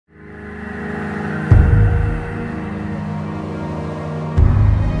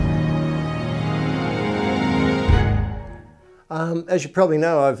As you probably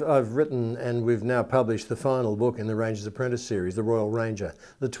know, I've written and we've now published the final book in the Ranger's Apprentice series, The Royal Ranger,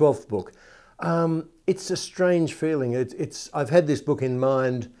 the 12th book. It's a strange feeling. I've had this book in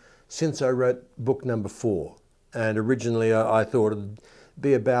mind since I wrote book number 4. And originally I thought it'd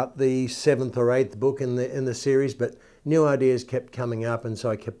be about the 7th or 8th book in the series, but new ideas kept coming up and so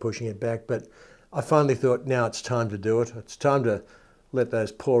I kept pushing it back. But I finally thought now it's time to do it. It's time to let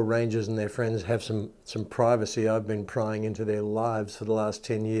those poor rangers and their friends have some privacy. I've been prying into their lives for the last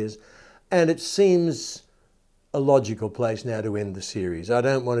 10 years. And it seems a logical place now to end the series. I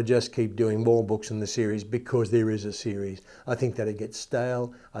don't want to just keep doing more books in the series because there is a series. I think that'd get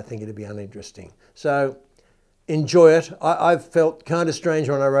stale. I think it'd be uninteresting. So enjoy it. I've felt kind of strange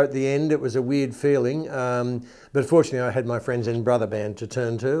when I wrote the end. It was a weird feeling. But fortunately, I had my friends in Brother Band to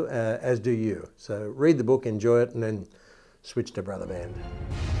turn to, as do you. So read the book, enjoy it, and then switch to Brother Band.